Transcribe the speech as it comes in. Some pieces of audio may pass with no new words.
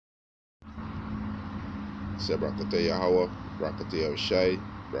Say Brakate Yahweh, Brakate Yahushai,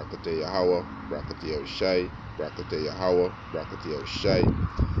 Brakate Yahweh, Brakate Yahushai, Brakate Yahweh, Brakate Yahushai.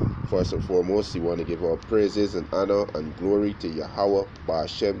 First and foremost, we want to give our praises and honor and glory to Yahweh,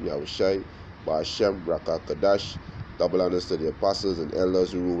 Ba'ashem Yahushai, Ba'ashem Rakakadash. Double honors to the apostles and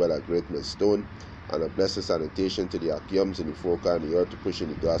elders who rule well at Great Millstone, and a blessed salutation to the Akiums in the Foka and the earth to push in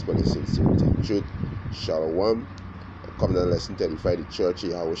the gospel in sincerity and truth. Shalom. Covenant lesson to edify the church,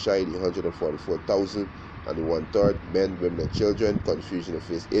 Yahushai, the 144,000 and the 1/3, men, women, and children, confusion of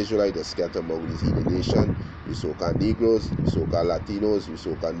face Israelite that scatter among these heathen nation. You so-called Negroes, you so-called Latinos, you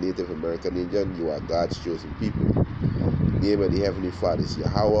so-called Native American Indian, you are God's chosen people. The name of the Heavenly Father is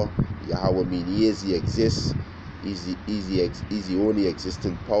Yahweh. Yahweh means He is, He exists. He's the only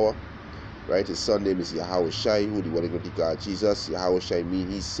existing power. Right? His son name is Yahushai, who the one going to call Jesus. Yahushai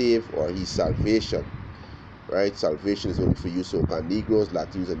means He save or He's salvation. Right? Salvation is only for you so-called Negroes,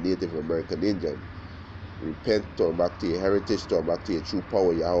 Latinos, and Native American Indian. Repent, turn back to your heritage, turn back to your true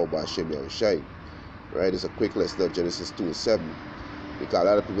power, Yahweh Ba'ashem Yahushai. Right? It's a quick lesson of Genesis 2:7. Because a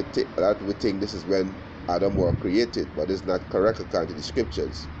lot of people think this is when Adam was created, but it's not correct according to the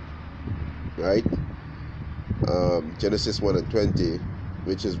scriptures. Right? Genesis 1:20,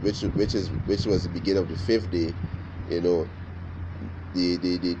 which was the beginning of the fifth day, you know,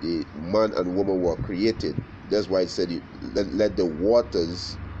 the man and woman were created. That's why it said, let the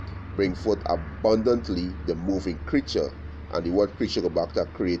waters bring forth abundantly the moving creature, and the word creature go back to a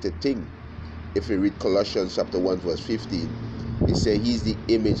created thing. If you read Colossians chapter 1 verse 15, it says He's the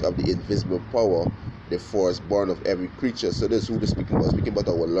image of the invisible power, the firstborn of every creature. So this is who they're speaking about. Speaking about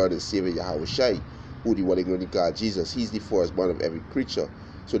our Lord and Savior Yahushai, who the one going to call Jesus. He's the firstborn of every creature.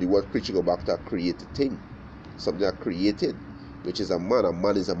 So the word creature go back to a created thing, something that created, which is a man. A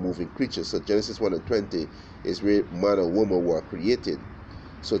man is a moving creature. So Genesis 1:20 is where man and woman were created.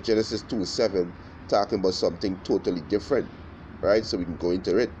 So Genesis 2:7 talking about something totally different, right? So we can go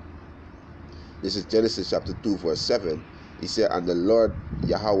into it. This is Genesis chapter 2 verse 7. He said, and the Lord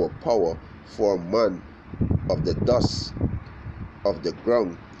Yahweh power formed man of the dust of the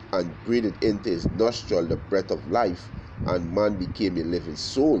ground and breathed into his nostril the breath of life, and man became a living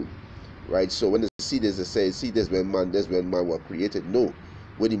soul. Right? So when you see this, they say, see this when man was created. No.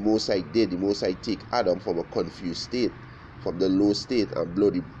 What the Most High did, the Most High take Adam from a confused state, from the low state, and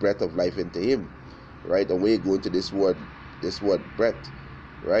blow the breath of life into him. Right? And when you go into this word breath,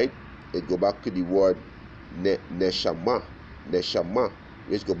 right? It go back to the word neshama,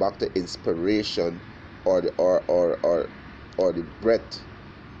 which go back to inspiration or the breath,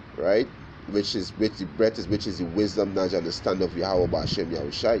 right? Which is the wisdom, knowledge, and understanding of Yahweh Ba'ashem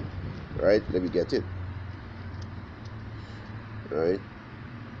Yahushai. Right? Let me get it. Right?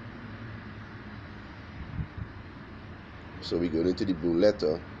 So we go into the blue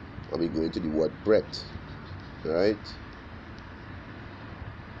letter and we go into the word breath. Right?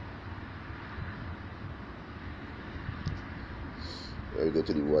 And we go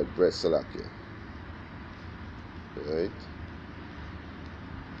to the word breath, Salakia. Right?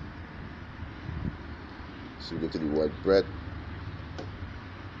 So we go to the word breath.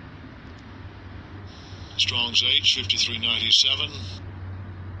 Strong's H 5397.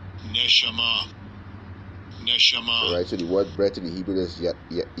 Neshama. Alright, so the word breath in the Hebrew is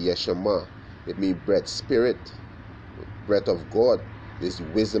Yeshama. It means breath, spirit, breath of God. This is the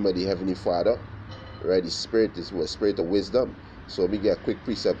wisdom of the Heavenly Father. Right? The spirit is what? Spirit of wisdom. So let me get a quick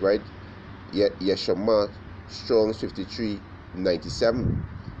precept, right? Yeshama, Strong's 5397.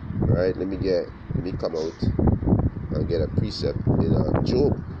 Right? Let me come out and get a precept in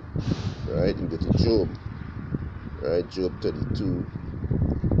Job. Right? You go to Job. Right? Job 32.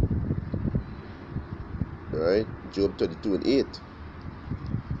 Right? Job 32 and 8.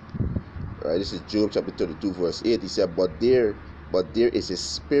 Right? This is Job chapter 32 verse 8. He said, but there is a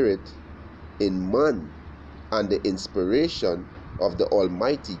spirit in man, and the inspiration of the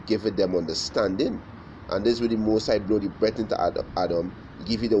Almighty giveth them understanding. And this is where the Most High blow the breath into Adam,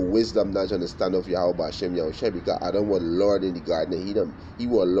 give you the wisdom, knowledge, and understanding of Yahweh Ba'ashem Yahushai, because Adam was Lord in the Garden of Eden. He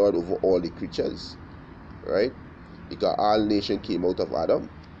was Lord over all the creatures. Right? Because all nation came out of Adam.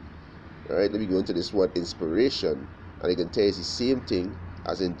 Right? Let me go into this word inspiration, and I can tell you it's the same thing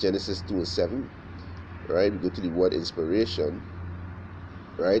as in Genesis 2:7. Right? We go to the word inspiration.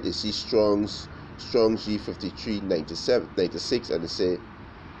 Right? You see Strong's G 5396, and they say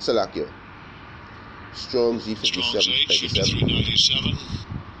Salakia. Strong's G 5797.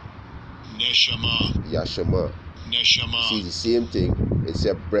 Yashama. See, it's the same thing. It's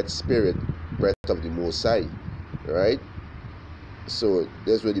a breath, spirit, breath of the Most High. Right? So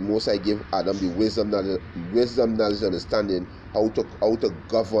that's where the Most High give Adam the wisdom, knowledge, understanding how to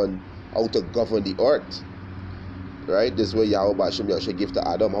govern the earth. Right? This is what Yahweh Bashem Yahushua give to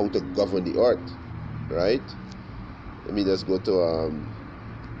Adam, how to govern the earth. Right? Let me just go to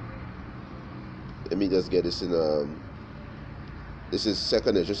let me just get this in this is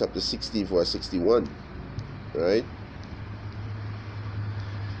 2nd Ezra chapter 16 verse 61. Right?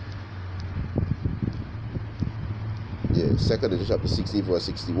 Yeah, 2nd Ezra chapter 16 verse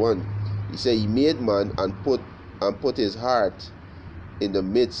 61. He said he made man and put his heart in the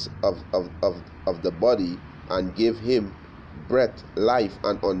midst of the body and gave him breath, life,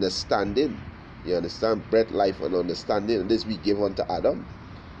 and understanding. You understand? Breath, life, and understanding. And this we give unto Adam.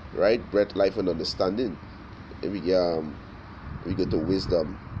 Right? Breath, life, and understanding. And we go to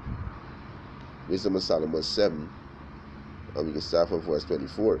wisdom. Wisdom of Solomon 7. And we can start from verse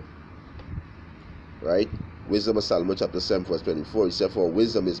 24. Right? Wisdom of Solomon chapter 7 verse 24. He said, for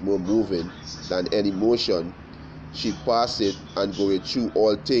wisdom is more moving than any motion. She passeth and goeth through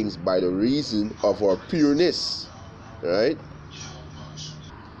all things by the reason of her pureness. Right?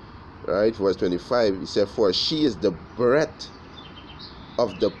 Right? Verse 25. He said, for she is the breath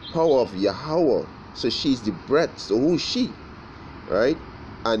of the power of Yahweh. So she's the breath. So who is she? Right?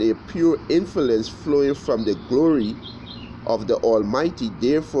 And a pure influence flowing from the glory of the Almighty.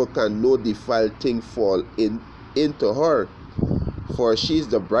 Therefore can no defiled thing fall into her. For she is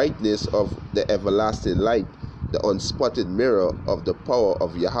the brightness of the everlasting light, the unspotted mirror of the power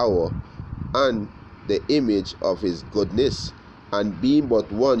of Yahweh, and the image of his goodness. And being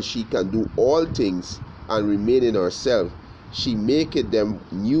but one, she can do all things and remain in herself. She maketh them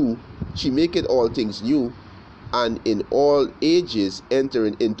new. She maketh all things new, and in all ages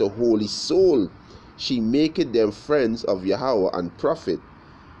entering into holy soul. She maketh them friends of Yahweh and prophet.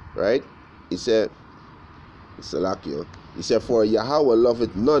 Right? He said, Salakio. He said, for Yahweh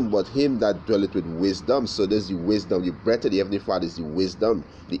loveth none but him that dwelleth with wisdom. So there's the wisdom. The breath of the Heavenly Father is the wisdom,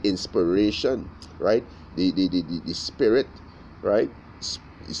 the inspiration, right? The spirit, right?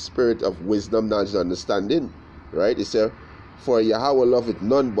 The spirit of wisdom, knowledge, and understanding, right? He said, for Yahweh loveth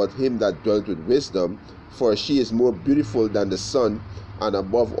none but him that dwelleth with wisdom, for she is more beautiful than the sun, and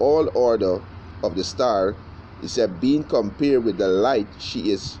above all order of the star. He said, being compared with the light,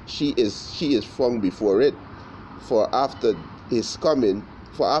 she is found before it. For after his coming,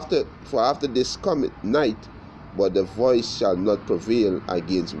 for after this coming night, but the voice shall not prevail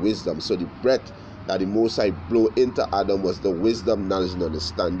against wisdom. So the breath that the Most High blow into Adam was the wisdom, knowledge, and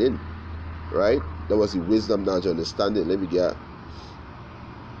understanding. Right? That was the wisdom, knowledge, and understanding. Let me get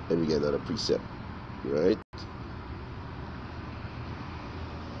another precept. Right?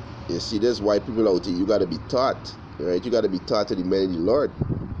 You see, that's why people out here, you got to be taught. Right? You got to be taught to the man of the Lord.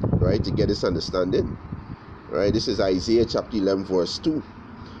 Right? To get this understanding. Right? This is Isaiah chapter 11 verse 2.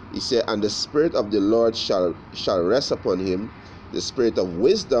 He said, and the Spirit of the Lord shall rest upon him, the Spirit of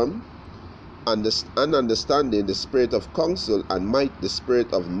wisdom and understanding, the Spirit of counsel and might, the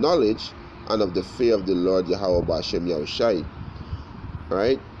Spirit of knowledge and of the fear of the Lord Yahweh Bashem Yahushai.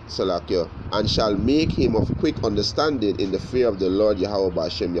 Right? Salakya. And shall make him of quick understanding in the fear of the Lord Yahweh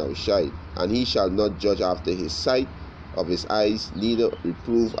Bashem Yahushai. And he shall not judge after his sight of his eyes, neither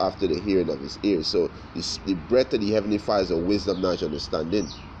reprove after the hearing of his ears. So the breath of the Heavenly Father is a wisdom, knowledge,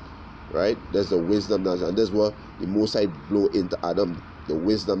 understanding. Right? There's the wisdom, knowledge, and that's what the Most High blow into Adam, the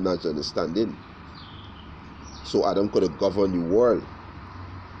wisdom, knowledge, understanding. So Adam could have governed the world.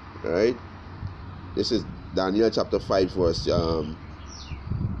 Right? This is Daniel chapter 5 verse 11.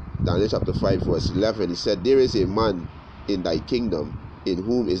 He said, there is a man in thy kingdom in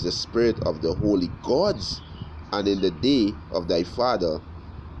whom is the spirit of the holy gods, and in the day of thy father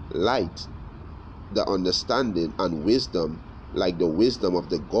light, the understanding and wisdom, like the wisdom of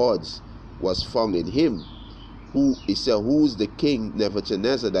the gods, was found in him. Who is the king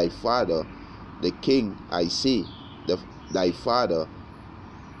Nebuchadnezzar thy father? The king, I say, thy father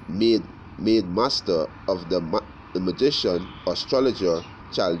made master of the magician, astrologer,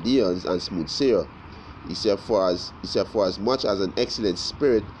 Chaldeans, and smoothsayer. He said, for as much as an excellent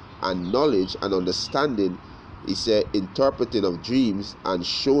spirit and knowledge and understanding, he said, interpreting of dreams and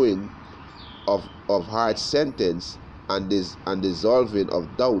showing of hard sentence and dissolving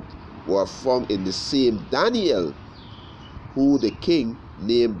of doubt were found in the same Daniel, who the king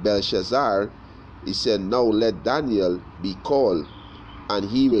named Belshazzar. He said, now let Daniel be called, and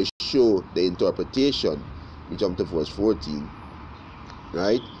he will show the interpretation. We jump to verse 14.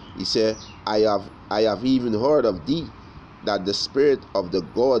 Right? He said, I have even heard of thee, that the spirit of the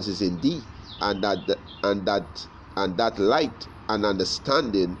gods is in thee, and that light and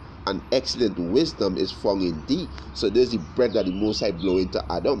understanding and excellent wisdom is found in thee. So there's the breath that the Most High blow into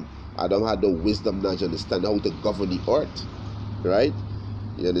Adam. Adam had the wisdom, knowledge, understanding how to govern the earth. Right?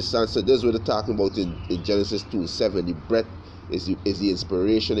 You understand? So this is what they're talking about in Genesis 2:7. The breath is the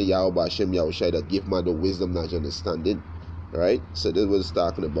inspiration of Yahweh Hashem Yahushai that give man the wisdom, knowledge, understanding. Right? So this is what it's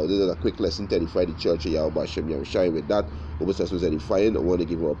talking about. This is a quick lesson to edify the church of Yahweh Hashem Yahushai. With that, hope this was edifying. I want to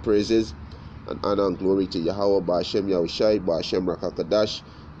give our praises and honor and glory to Yahweh Hashem Yahushai, Hashem Rakakadash.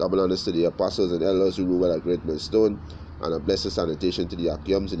 Double honors to the apostles and elders who rule well a great millstone, and a blessed sanitation to the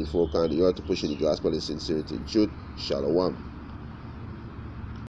Akiums in the four corners of the earth to push in the gospel in sincerity and truth. Shalom.